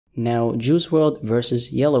Now, Juice WRLD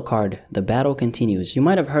versus Yellowcard, the battle continues. You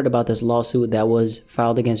might have heard about this lawsuit that was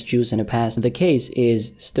filed against Juice in the past. The case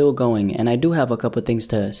is still going, and I do have a couple things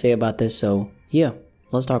to say about this, so yeah.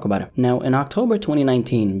 Let's talk about it. Now, in October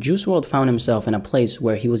 2019, Juice WRLD found himself in a place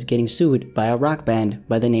where he was getting sued by a rock band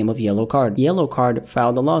by the name of Yellowcard. Yellowcard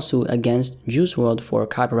filed a lawsuit against Juice WRLD for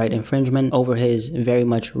copyright infringement over his very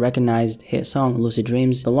much recognized hit song Lucid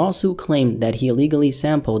Dreams. The lawsuit claimed that he illegally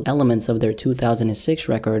sampled elements of their 2006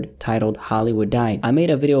 record titled Hollywood Died. I made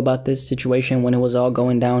a video about this situation when it was all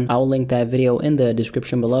going down. I'll link that video in the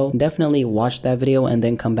description below. Definitely watch that video and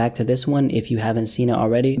then come back to this one if you haven't seen it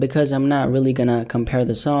already, because I'm not really gonna compare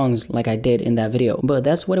the songs like I did in that video. But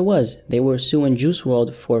that's what it was. They were suing Juice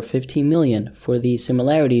WRLD for $15 million for the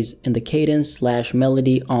similarities in the cadence /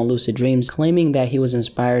 melody on Lucid Dreams, claiming that he was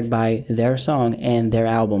inspired by their song and their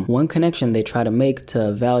album. One connection they tried to make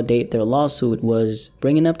to validate their lawsuit was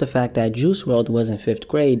bringing up the fact that Juice WRLD was in 5th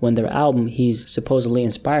grade when their album he's supposedly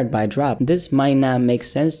inspired by dropped. This might not make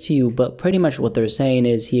sense to you, but pretty much what they're saying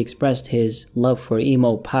is he expressed his love for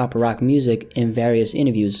emo pop rock music in various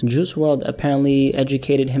interviews. Juice WRLD apparently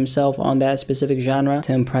educated himself on that specific genre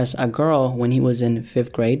to impress a girl when he was in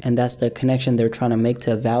 5th grade, and that's the connection they're trying to make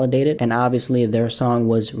to validate it. And obviously their song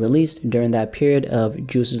was released during that period of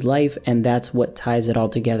Juice's life, and that's what ties it all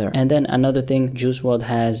together. And then another thing, Juice WRLD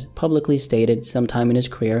has publicly stated sometime in his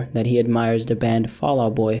career that he admires the band Fall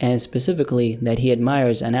Out Boy, and specifically that he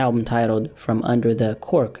admires an album titled From Under the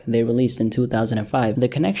Cork they released in 2005. The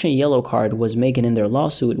connection Yellowcard was making in their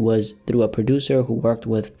lawsuit was through a producer who worked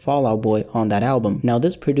with Fall Out Boy on that album. Now,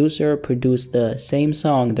 this producer produced the same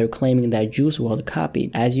song they're claiming that Juice WRLD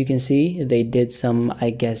copied. As you can see, they did some,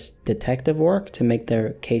 I guess, detective work to make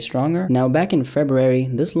their case stronger. Now, back in February,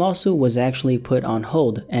 this lawsuit was actually put on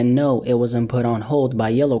hold, and no, it wasn't put on hold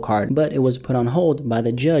by Yellowcard, but it was put on hold by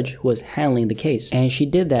the judge who was handling the case. And she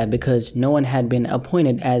did that because no one had been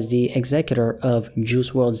appointed as the executor of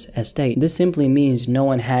Juice WRLD's estate. This simply means no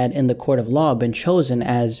one had in the court of law been chosen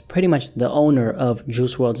as pretty much the owner of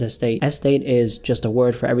Juice WRLD's estate. Estate is just a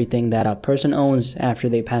word for everything that a person owns after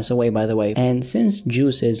they pass away, by the way. And since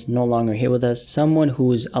Juice is no longer here with us, someone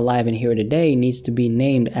who's alive and here today needs to be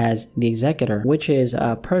named as the executor, which is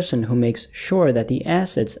a person who makes sure that the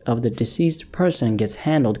assets of the deceased person gets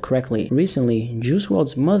handled correctly. Recently, Juice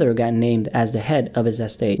WRLD's mother got named as the head of his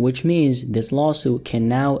estate, which means this lawsuit can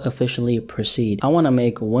now officially proceed. I want to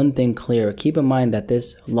make one thing clear. Keep in mind that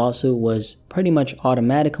this lawsuit was pretty much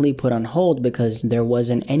automatically put on hold because there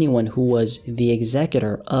wasn't anyone who was the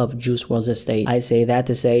executor of Juice WRLD's estate. I say that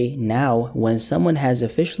to say now, when someone has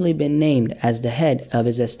officially been named as the head of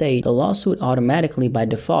his estate, the lawsuit automatically by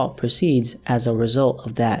default proceeds as a result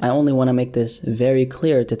of that. I only want to make this very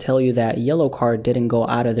clear to tell you that Yellowcard didn't go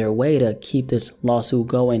out of their way to keep this lawsuit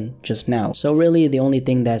going just now. So really the only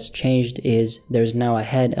thing that's changed is there's now a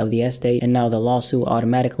head of the estate, and now the lawsuit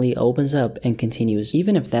automatically opens up and continues.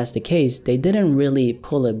 Even if that's the case, they didn't really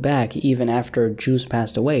pull it back even after Juice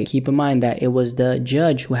passed away. Keep in mind that it was the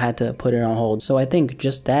judge who had to put it on hold. So I think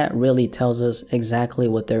just that really tells us exactly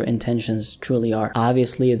what their intentions truly are.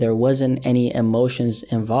 Obviously, there wasn't any emotions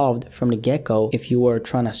involved from the get-go. If you were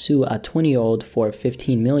trying to sue a 20-year-old for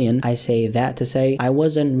 $15 million, I say that to say I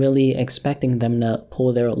wasn't really expecting them to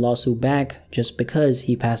pull their lawsuit back just because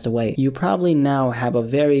he passed away. You probably now have a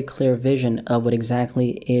very clear vision of what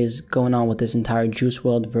exactly is going on with this entire Juice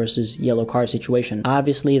WRLD versus Yellowcard situation.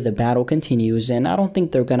 Obviously, the battle continues, and I don't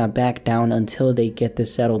think they're gonna back down until they get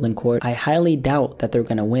this settled in court. I highly doubt that they're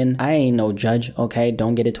gonna win. I ain't no judge, okay?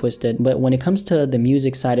 Don't get it twisted. But when it comes to the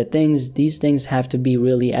music side of things, these things have to be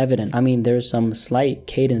really evident. I mean, there's some slight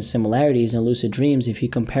cadence similarities in Lucid Dreams if you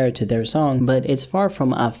compare it to their song, but it's far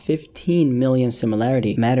from a 15 million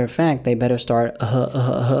similarity. Matter of fact, they better start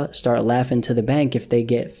laughing to the bank if they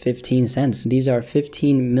get 15 cents. These are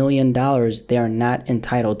 $15 million they are not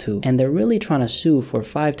entitled to, and they're really trying to sue for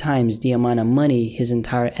 5 times the amount of money his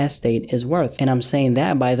entire estate is worth. And I'm saying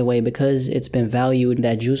that, by the way, because it's been valued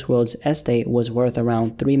that Juice WRLD's estate was worth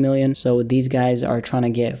around $3 million, so these guys are trying to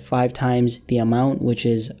get 5 times the amount, which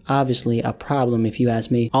is obviously a problem if you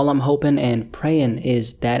ask me. All I'm hoping and praying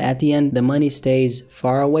is that at the end the money stays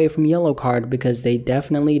far away from Yellowcard, because they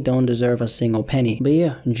definitely don't deserve a single penny. But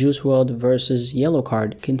yeah, Juice WRLD versus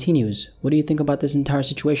Yellowcard continues. What do you think about this entire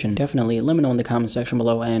situation? Definitely let me know in the comment section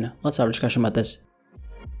below, and let's have a discussion about this.